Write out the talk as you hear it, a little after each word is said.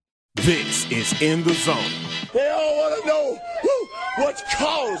This is In the Zone. They all want to know what's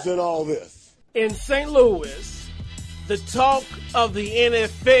causing all this. In St. Louis, the talk of the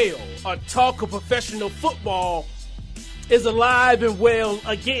NFL, or talk of professional football, is alive and well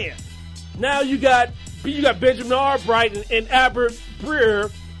again. Now you got Benjamin Albright and Albert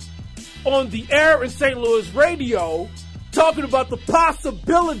Breer on the air in St. Louis radio talking about the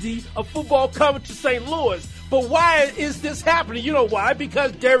possibility of football coming to St. Louis. But why is this happening? You know why?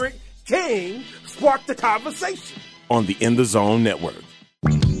 Because Derek King sparked the conversation. On the In the Zone Network.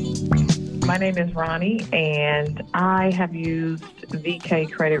 My name is Ronnie, and I have used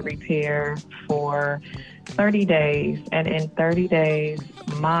VK Credit Repair for 30 days. And in 30 days,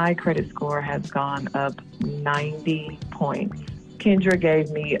 my credit score has gone up 90 points. Kendra gave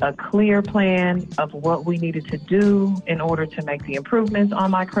me a clear plan of what we needed to do in order to make the improvements on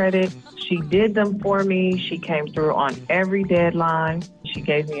my credit. She did them for me. She came through on every deadline. She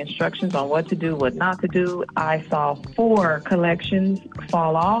gave me instructions on what to do, what not to do. I saw 4 collections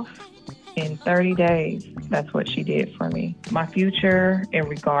fall off in 30 days. That's what she did for me. My future in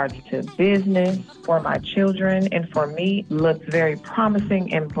regards to business, for my children, and for me looks very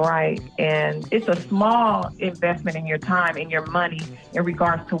promising and bright. And it's a small investment in your time and your money in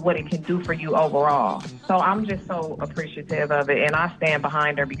regards to what it can do for you overall. So I'm just so appreciative of it. And I stand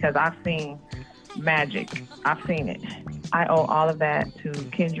behind her because I've seen magic. I've seen it. I owe all of that to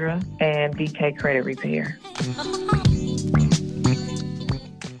Kendra and VK Credit Repair.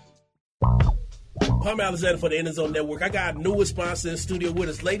 I'm Alexander for the In the Zone Network. I got a newest sponsor in the studio with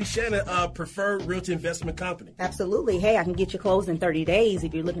us, Lady Shannon, Preferred Realty Investment Company. Absolutely. Hey, I can get you closed in 30 days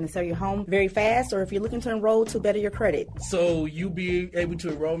if you're looking to sell your home very fast or if you're looking to enroll to better your credit. So you be able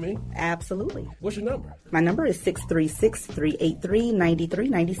to enroll me? Absolutely. What's your number? My number is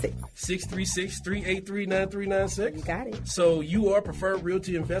 636-383-9396. 636-383-9396? You got it. So you are Preferred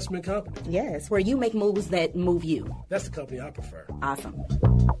Realty Investment Company? Yes, where you make moves that move you. That's the company I prefer. Awesome.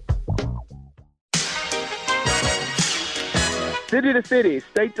 City to city,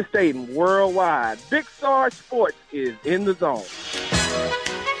 state to state, and worldwide, Big Sarge Sports is in the zone.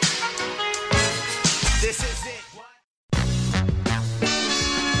 This is it.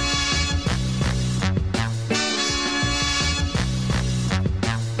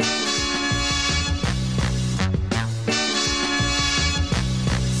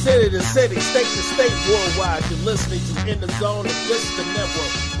 City to city, state to state, worldwide. You're listening to In the Zone, and this is the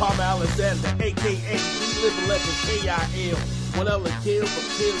network. Palmer Alexander, a.k.a. We Live a Legend, K.I.L. Whatever kill, but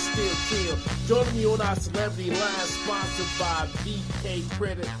kill, still kill. Joining me on our celebrity line, sponsored by VK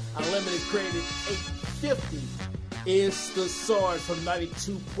Credit, Unlimited Credit 850, is the Sarge from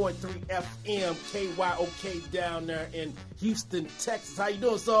 92.3 FM, KYOK down there in Houston, Texas. How you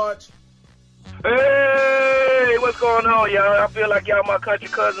doing, Sarge? Hey, what's going on, y'all? I feel like y'all my country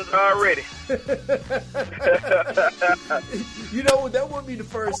cousins already. You know, that wouldn't be the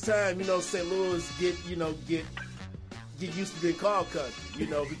first time, St. Louis get used to being called country,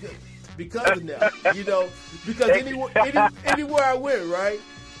 because of that, because anywhere I went, right?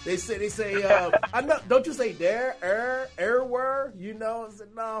 They say, I know. Don't you say there, where? I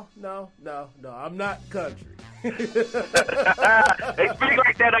said, no, I'm not country. They speak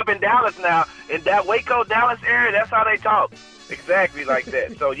like that up in Dallas now. In that Waco, Dallas area, that's how they talk. Exactly like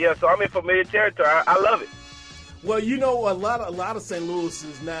that. So I'm in familiar territory. I love it. Well, a lot of St.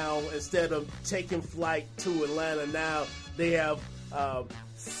 Louisans now, instead of taking flight to Atlanta, now they have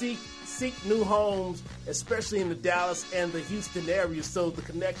seek new homes, especially in the Dallas and the Houston area. So the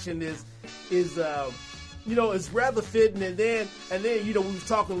connection is rather fitting. And then we were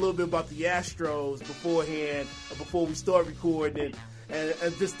talking a little bit about the Astros beforehand, before we start recording,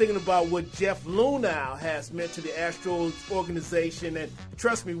 and just thinking about what Jeff Luhnow has meant to the Astros organization. And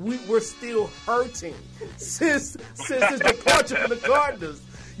trust me, we're still hurting since his departure from the Cardinals.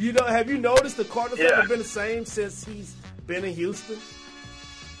 Have you noticed the Cardinals haven't been the same since he's been in Houston?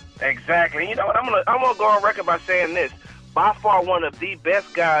 Exactly. You know what? I'm gonna go on record by saying this. By far, one of the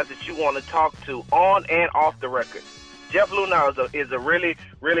best guys that you want to talk to on and off the record. Jeff Luhnow is a really,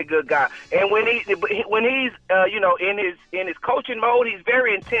 really good guy. And when he's in his coaching mode, he's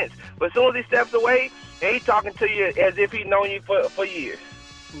very intense. But as soon as he steps away, and he's talking to you as if he's known you for years.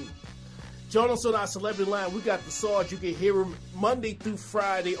 Join us on our celebrity line. We got the Sarge. You can hear him Monday through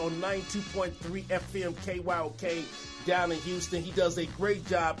Friday on 92.3 FM KYOK down in Houston. He does a great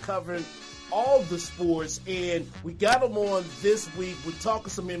job covering all the sports, and we got him on this week. We're talking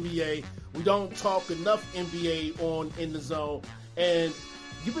some NBA. We don't talk enough NBA on In the Zone, and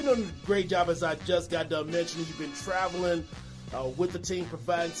you've been doing a great job, as I just got done mentioning. You've been traveling with the team,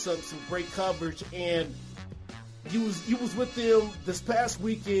 providing some great coverage, and you was with them this past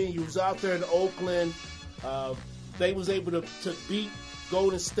weekend. You was out there in Oakland. They was able to beat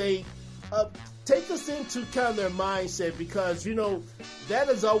Golden State. Take us into kind of their mindset, because, you know, that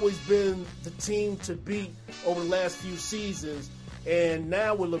has always been the team to beat over the last few seasons. And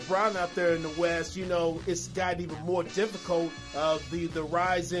now with LeBron out there in the West, you know, it's gotten even more difficult. The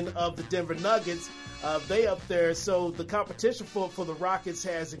rising of the Denver Nuggets, they up there. So the competition for the Rockets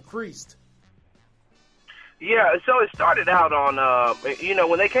has increased. Yeah, so it started out on, you know,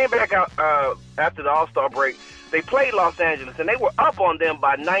 when they came back out after the All-Star break, they played Los Angeles, and they were up on them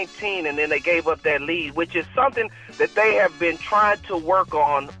by 19, and then they gave up that lead, which is something that they have been trying to work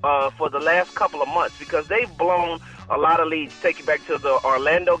on for the last couple of months, because they've blown a lot of leads. Take you back to the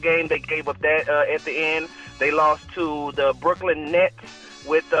Orlando game, they gave up that at the end. They lost to the Brooklyn Nets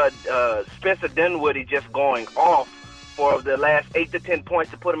with Spencer Dinwiddie just going off for the last 8 to 10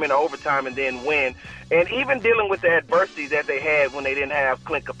 points to put them in overtime and then win. And even dealing with the adversity that they had when they didn't have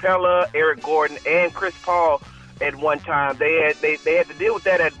Clint Capella, Eric Gordon, and Chris Paul at one time, they had to deal with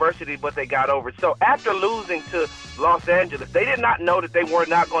that adversity, but they got over it. So after losing to Los Angeles, they did not know that they were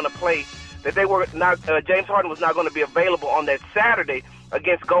not going to play, that they were not, James Harden was not going to be available on that Saturday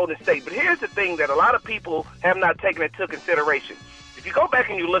against Golden State. But here's the thing that a lot of people have not taken into consideration. If you go back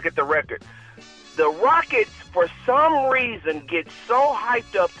and you look at the record, the Rockets, for some reason, get so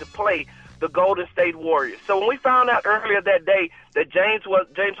hyped up to play the Golden State Warriors. So when we found out earlier that day that James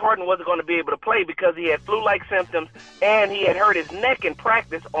Harden wasn't going to be able to play because he had flu-like symptoms and he had hurt his neck in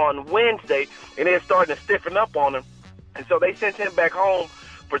practice on Wednesday, and it was starting to stiffen up on him, and so they sent him back home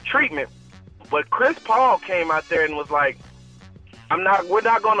for treatment. But Chris Paul came out there and was like, we're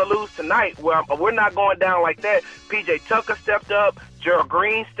not going to lose tonight. We're not going down like that. PJ Tucker stepped up. Gerald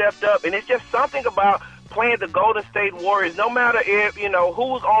Green stepped up. And it's just something about playing the Golden State Warriors. No matter if, you know,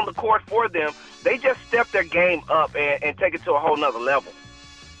 who's on the court for them, they just step their game up and take it to a whole nother level.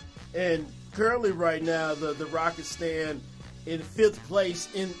 And currently right now, the Rockets stand in 5th place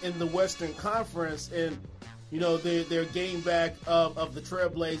in the Western Conference. And, you know, they're game back of the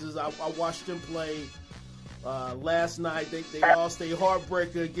Trailblazers. I watched them play last night. They lost a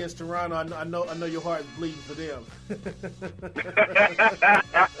heartbreaker against Toronto. I know your heart is bleeding for them.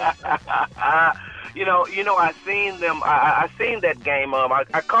 You know, I seen them. I seen that game.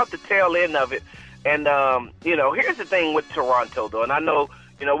 I caught the tail end of it, and you know, here's the thing with Toronto, though, and I know,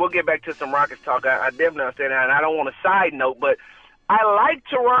 you know, we'll get back to some Rockets talk. I definitely understand that, and I don't want a side note, but I like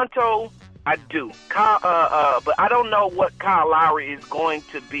Toronto. I do, but I don't know what Kyle Lowry is going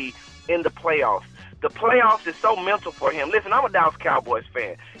to be in the playoffs. The playoffs is so mental for him. Listen, I'm a Dallas Cowboys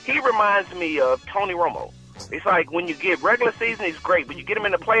fan. He reminds me of Tony Romo. It's like when you get regular season, he's great, but you get him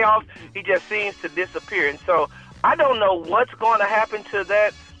in the playoffs, he just seems to disappear. And so I don't know what's going to happen to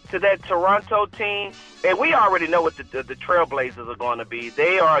that Toronto team. And we already know what the Trailblazers are going to be.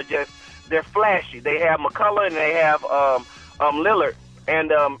 They're flashy. They have McCullough and they have Lillard.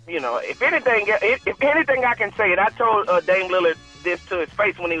 And you know, if anything I can say, and I told Dame Lillard this to his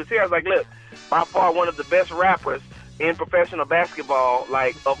face when he was here, I was like, look, by far one of the best rappers in professional basketball,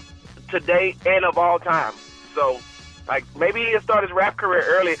 like of today and of all time. So, like, maybe he'll start his rap career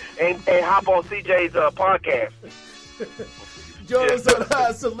early and hop on CJ's podcast. Join us on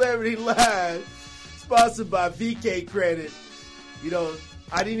High Celebrity Live, sponsored by VK Credit. You know,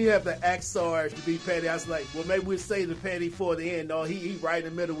 I didn't even have to ask Sarge to be petty. I was like, well, maybe we'll save the petty for the end. No, he right in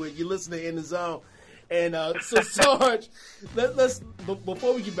the middle with you. Listening in the zone. And so, Sarge, let's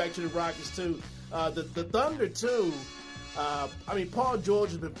before we get back to the Rockets, too, the Thunder, too, I mean, Paul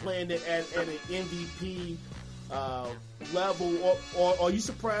George has been playing it at an MVP level. Or are you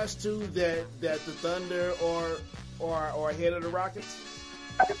surprised, too, that the Thunder are ahead of the Rockets?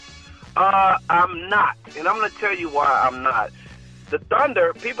 I'm not, and I'm going to tell you why I'm not. The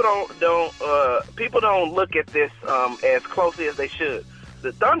Thunder, people don't look at this as closely as they should.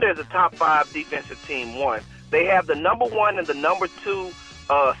 The Thunder is a top 5 defensive team. One, they have the number 1 and the number 2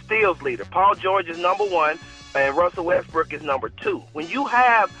 steals leader. Paul George is number 1, and Russell Westbrook is number 2. When you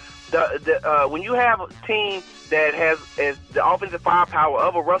have when you have a team that has the offensive firepower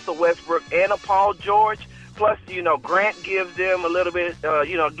of a Russell Westbrook and a Paul George, plus, you know, Grant gives them a little bit,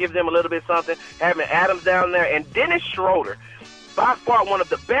 gives them a little bit something. Having Adams down there and Dennis Schroeder, by far one of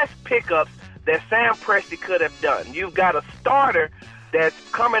the best pickups that Sam Presti could have done. You've got a starter that's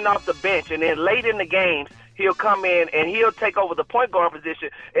coming off the bench, and then late in the games, he'll come in and he'll take over the point guard position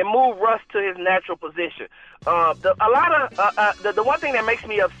and move Russ to his natural position. The one thing that makes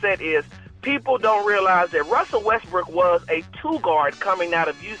me upset is people don't realize that Russell Westbrook was a two-guard coming out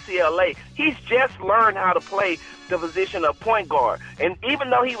of UCLA. He's just learned how to play the position of point guard. And even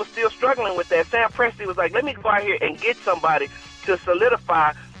though he was still struggling with that, Sam Presti was like, let me go out here and get somebody to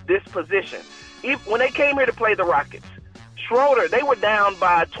solidify this position. When they came here to play the Rockets, Schroeder, they were down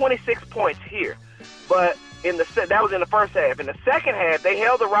by 26 points here. But that was in the first half. In the second half, they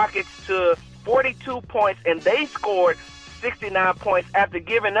held the Rockets to 42 points, and they scored 69 points after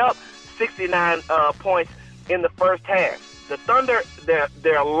giving up 69 points in the first half. The Thunder,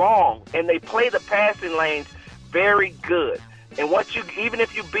 they're long, and they play the passing lanes very good. And even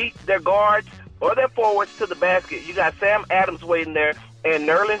if you beat their guards or their forwards to the basket, you got Sam Adams waiting there and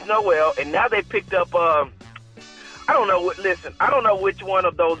Nerlens Noel, and now they picked up I don't know. Listen, I don't know which one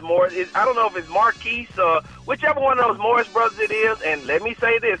of those Morris is. I don't know if it's Marquise or whichever one of those Morris brothers it is. And let me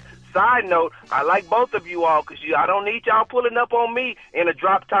say this. Side note, I like both of you all because I don't need y'all pulling up on me in a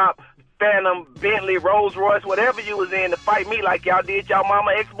drop-top Phantom, Bentley, Rolls Royce, whatever you was in to fight me like y'all did y'all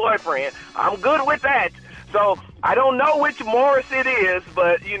mama ex-boyfriend. I'm good with that. So I don't know which Morris it is,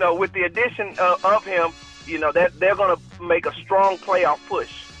 but, with the addition of him, that they're going to make a strong playoff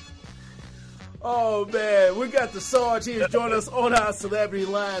push. Oh, man, we got the Sarge here joining us on our Celebrity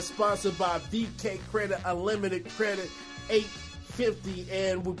Line, sponsored by VK Credit, Unlimited Credit, 850,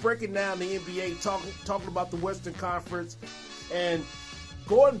 and we're breaking down the NBA, talking about the Western Conference, and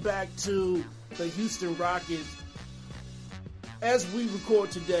going back to the Houston Rockets. As we record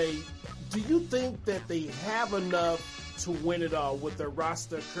today, do you think that they have enough to win it all with their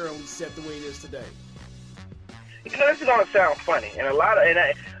roster currently set the way it is today? This is going to sound funny, and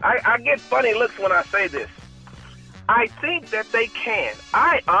I get funny looks when I say this. I think that they can.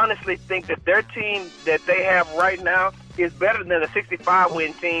 I honestly think that their team that they have right now is better than the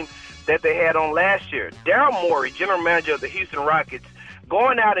 65-win team that they had on last year. Daryl Morey, general manager of the Houston Rockets,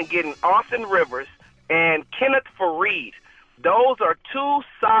 going out and getting Austin Rivers and Kenneth Faried. Those are two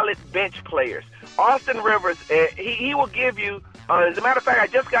solid bench players. Austin Rivers, he will give you, as a matter of fact, I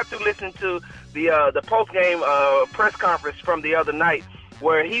just got through listening to the post-game press conference from the other night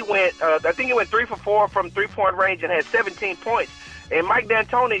where he went, I think he went 3 for 4 from three-point range and had 17 points. And Mike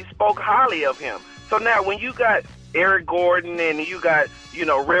D'Antoni spoke highly of him. So now when you got Eric Gordon and you got,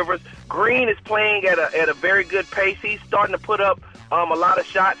 Rivers, Green is playing at a very good pace. He's starting to put up a lot of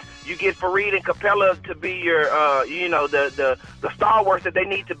shots. You get Faried and Capella to be your, the stalwarts that they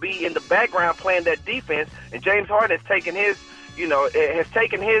need to be in the background playing that defense. And James Harden has taken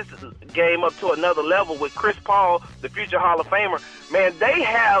his game up to another level with Chris Paul, the future Hall of Famer. Man, they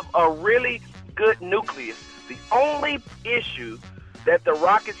have a really good nucleus. The only issue that the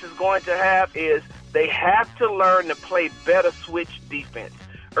Rockets is going to have is they have to learn to play better switch defense.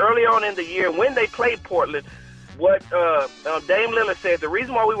 Early on in the year, when they played Portland, what Dame Lillard said, the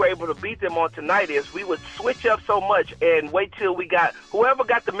reason why we were able to beat them on tonight is we would switch up so much and wait till we got whoever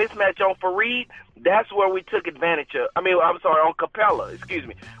got the mismatch on Faried, that's where we took advantage of. On Capella, excuse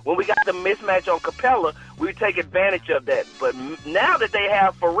me. When we got the mismatch on Capella, we would take advantage of that. But now that they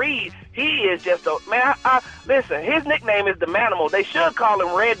have Faried, he is just a man. Listen, his nickname is the Manimal. They should call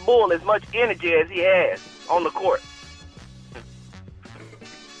him Red Bull, as much energy as he has on the court.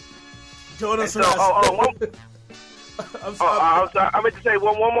 Join us. I'm sorry. I meant to say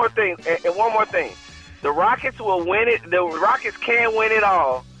one more thing, and one more thing. The Rockets will win it. The Rockets can win it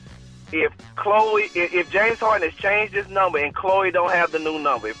all if James Harden has changed his number and Chloe don't have the new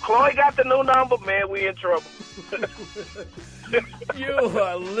number. If Chloe got the new number, man, we in trouble. You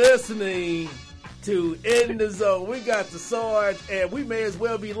are listening to In the Zone. We got the Sarge, and we may as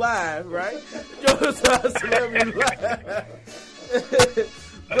well be live, right? Join us on Celebrity Live.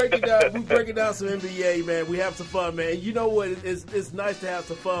 We breaking down some NBA, man. We have some fun, man. And you know what? It's nice to have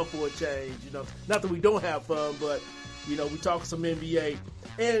some fun for a change. Not that we don't have fun, but we talk some NBA.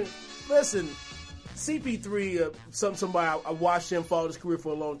 And listen, CP3, somebody I watched him follow his career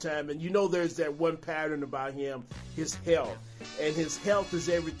for a long time, and there's that one pattern about him, his health, and his health is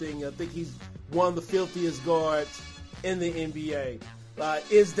everything. I think he's one of the filthiest guards in the NBA.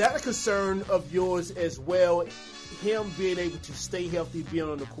 Is that a concern of yours as well? Him being able to stay healthy, being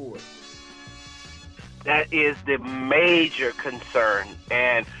on the court. That is the major concern.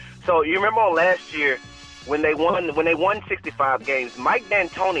 And so you remember last year when they won 65 games, Mike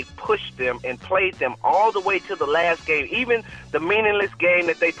D'Antoni pushed them and played them all the way to the last game, even the meaningless game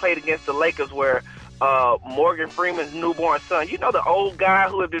that they played against the Lakers where Morgan Freeman's newborn son, the old guy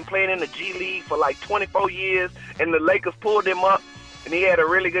who had been playing in the G League for like 24 years, and the Lakers pulled him up. And he had a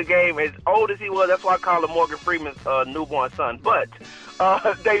really good game. As old as he was, that's why I call him Morgan Freeman's newborn son. But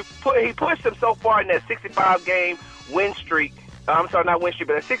he pushed him so far in that 65-game win streak I'm sorry, not win streak,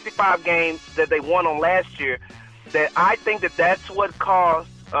 but a 65 games that they won on last year. That I think that's what caused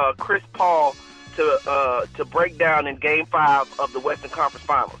Chris Paul to break down in Game 5 of the Western Conference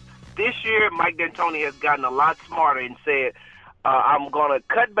Finals. This year, Mike D'Antoni has gotten a lot smarter and said, I'm going to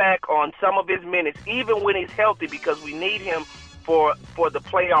cut back on some of his minutes, even when he's healthy, because we need him for the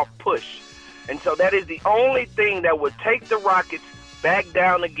playoff push. And so that is the only thing that would take the Rockets back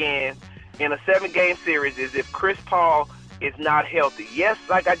down again in a 7-game series is if Chris Paul is not healthy. Yes,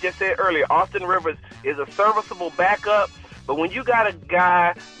 like I just said earlier, Austin Rivers is a serviceable backup, but when you got a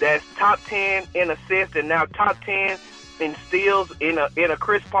guy that's top 10 in assists and now top 10 in steals in a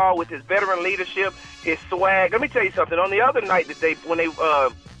Chris Paul with his veteran leadership, his swag. Let me tell you something. On the other night that when they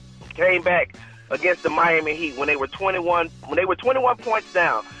came back against the Miami Heat, when they were 21 points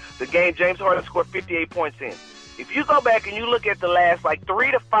down, the game James Harden scored 58 points in. If you go back and you look at the last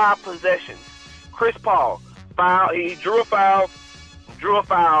 3 to 5 possessions, Chris Paul he drew a foul,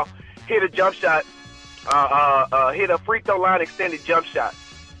 hit a jump shot, hit a free throw line extended jump shot.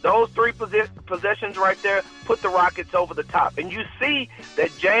 Those 3 possessions right there put the Rockets over the top. And you see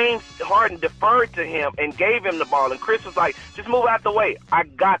that James Harden deferred to him and gave him the ball. And Chris was like, just move out the way. I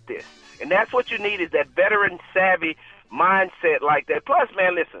got this. And that's what you need is that veteran savvy mindset like that. Plus,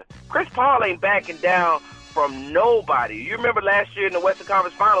 man, listen, Chris Paul ain't backing down from nobody. You remember last year in the Western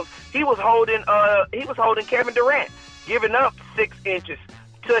Conference Finals, he was holding Kevin Durant, giving up 6 inches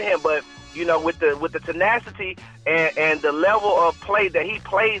to him. But you know, with the tenacity and the level of play that he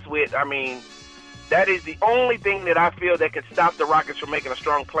plays with, I mean, that is the only thing that I feel that could stop the Rockets from making a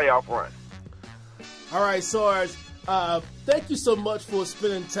strong playoff run. All right, Sarge, thank you so much for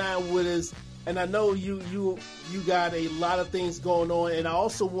spending time with us. And I know you got a lot of things going on, and I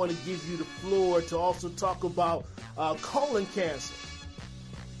also want to give you the floor to also talk about colon cancer.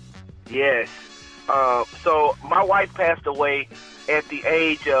 Yes. So my wife passed away at the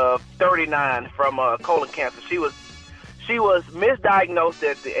age of 39 from colon cancer. She was misdiagnosed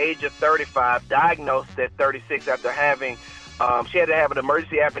at the age of 35, diagnosed at 36 after having she had to have an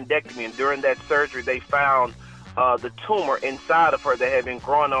emergency appendectomy, and during that surgery they found the tumor inside of her that had been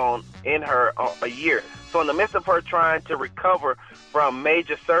growing on in her a year. So in the midst of her trying to recover from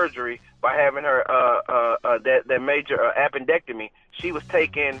major surgery by having her that major appendectomy, she was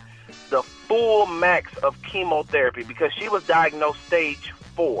taking the full max of chemotherapy because she was diagnosed stage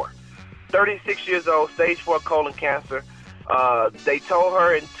 4. 36 years old, stage 4 colon cancer. They told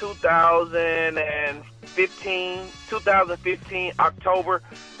her in 2015 October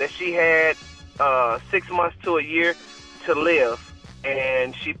that she had 6 months to a year to live,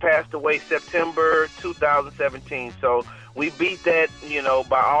 and she passed away September 2017. So we beat that,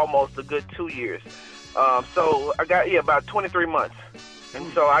 by almost a good 2 years. So I got about 23 months,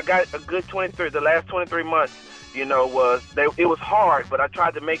 and so I got a good 23. The last 23 months, it was hard, but I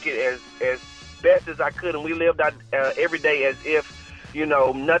tried to make it as best as I could, and we lived out every day as if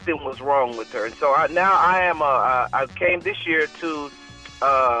nothing was wrong with her. And so I came this year to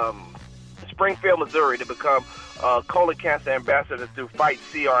Springfield, Missouri, to become colon cancer ambassador through Fight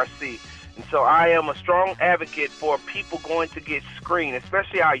CRC. And so I am a strong advocate for people going to get screened,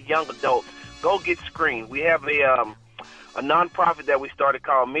 especially our young adults. Go get screened. We have a nonprofit that we started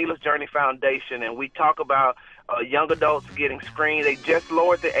called Mila's Journey Foundation, and we talk about young adults getting screened. They just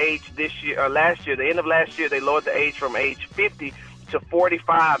lowered the age last year, the end of last year, they lowered the age from age 50 to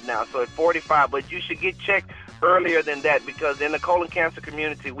 45 now. So at 45, but you should get checked earlier than that, because in the colon cancer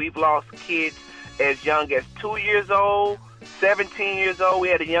community, we've lost kids as young as 2 years old, 17 years old. We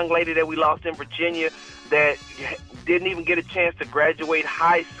had a young lady that we lost in Virginia that didn't even get a chance to graduate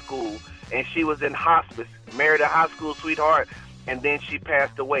high school, and she was in hospice, married a high school sweetheart, and then she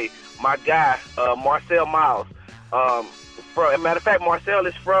passed away. My guy, Marcel Miles, as a matter of fact, Marcel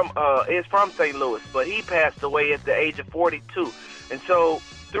is from St. Louis, but he passed away at the age of 42. And so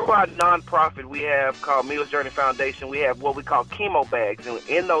through our nonprofit we have called Mila's Journey Foundation, we have what we call chemo bags. And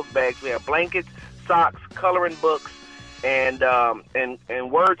in those bags we have blankets, socks, coloring books, and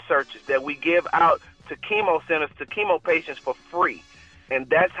word searches that we give out to chemo centers, to chemo patients for free. And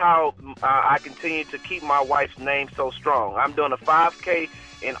that's how I continue to keep my wife's name so strong. I'm doing a 5K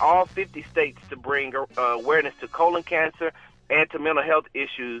in all 50 states to bring awareness to colon cancer and to mental health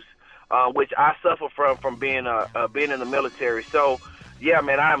issues, which I suffer from being in the military. So, yeah,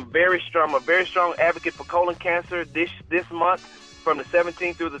 man, I'm a very strong advocate for colon cancer. This month, from the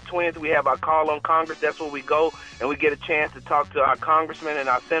 17th through the 20th, we have our call on Congress. That's where we go, and we get a chance to talk to our congressmen and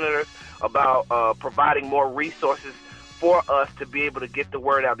our senators about providing more resources for us to be able to get the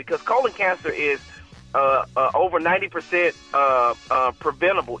word out, because colon cancer is over 90%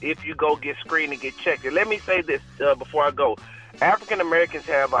 preventable if you go get screened and get checked. And let me say this before I go. African Americans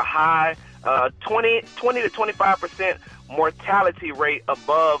have a high 20 to 25% mortality rate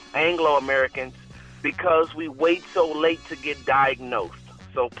above Anglo Americans because we wait so late to get diagnosed.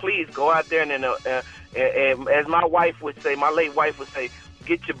 So please go out there and as my wife would say, my late wife would say,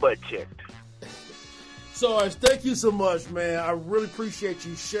 get your butt checked. Sarge, thank you so much, man. I really appreciate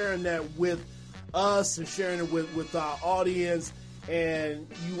you sharing that with us and sharing it with our audience. And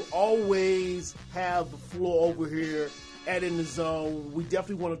you always have the floor over here at In the Zone. We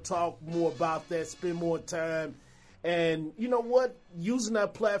definitely want to talk more about that, spend more time. And you know what? Using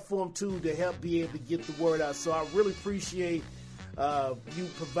that platform, too, to help be able to get the word out. So I really appreciate you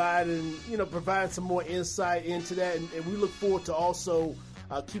providing some more insight into that. And we look forward to also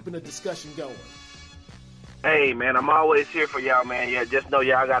keeping the discussion going. Hey, man, I'm always here for y'all, man. Yeah, just know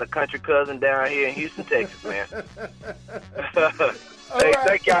y'all got a country cousin down here in Houston, Texas, man. Hey,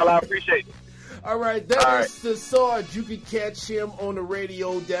 thank y'all. I appreciate it. All right, that is the Sarge. You can catch him on the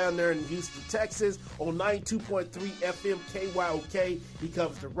radio down there in Houston, Texas, on 92.3 FM KYOK. He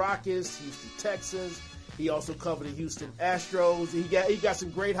covers the Rockets, Houston Texans. He also covered the Houston Astros. He got some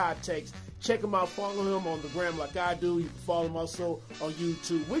great hot takes. Check him out. Follow him on the gram like I do. You can follow him also on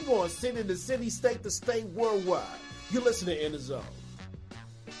YouTube. We're going city to city, state to state, worldwide. You're listening to In the Zone.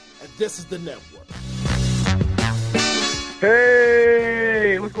 And this is the network.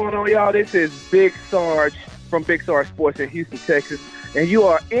 Hey, what's going on, y'all? This is Big Sarge from Big Sarge Sports in Houston, Texas. And you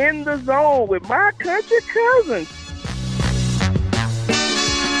are in the zone with my country cousins.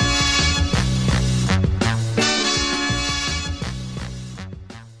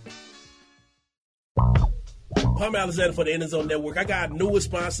 I'm Alexander for the In the Zone Network. I got a newest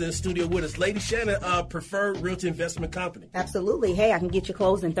sponsor in the studio with us, Lady Shannon, Preferred Realty Investment Company. Absolutely. Hey, I can get you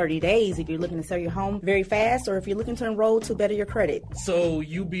closed in 30 days if you're looking to sell your home very fast or if you're looking to enroll to better your credit. So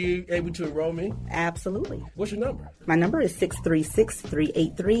you be able to enroll me? Absolutely. What's your number? My number is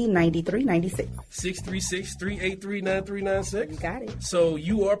 636-383-9396. 636-383-9396? You got it. So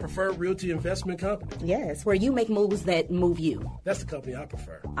you are Preferred Realty Investment Company? Yes, where you make moves that move you. That's the company I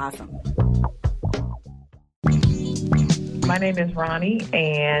prefer. Awesome. My name is Ronnie,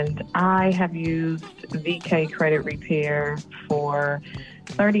 and I have used VK Credit Repair for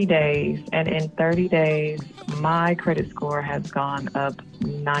 30 days. And in 30 days, my credit score has gone up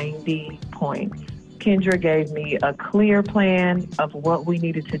 90 points. Kendra gave me a clear plan of what we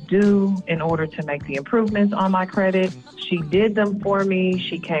needed to do in order to make the improvements on my credit. She did them for me.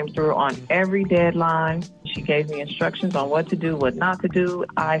 She came through on every deadline. She gave me instructions on what to do, what not to do.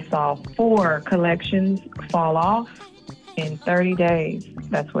 I saw 4 collections fall off in 30 days.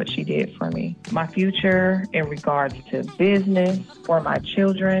 That's what she did for me. My future in regards to business, for my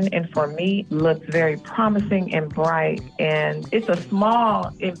children, and for me looks very promising and bright. And it's a small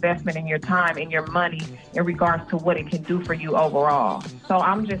investment in your time, in your money, in regards to what it can do for you overall. So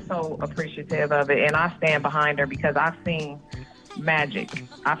I'm just so appreciative of it. And I stand behind her because I've seen magic.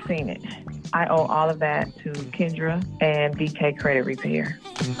 I've seen it. I owe all of that to Kendra and VK Credit Repair.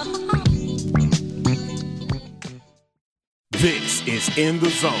 This is In the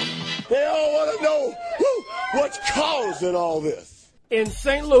Zone. They all want to know what's causing all this. In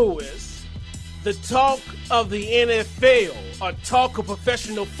St. Louis, the talk of the NFL, or talk of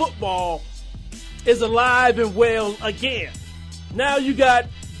professional football, is alive and well again. Now you got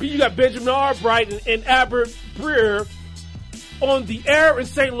Benjamin Albright and Albert Breer on the air in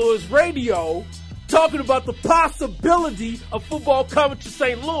St. Louis radio talking about the possibility of football coming to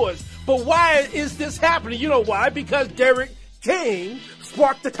St. Louis. But why is this happening? You know why? Because Derek King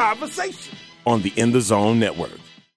sparked the conversation. On the In the Zone Network.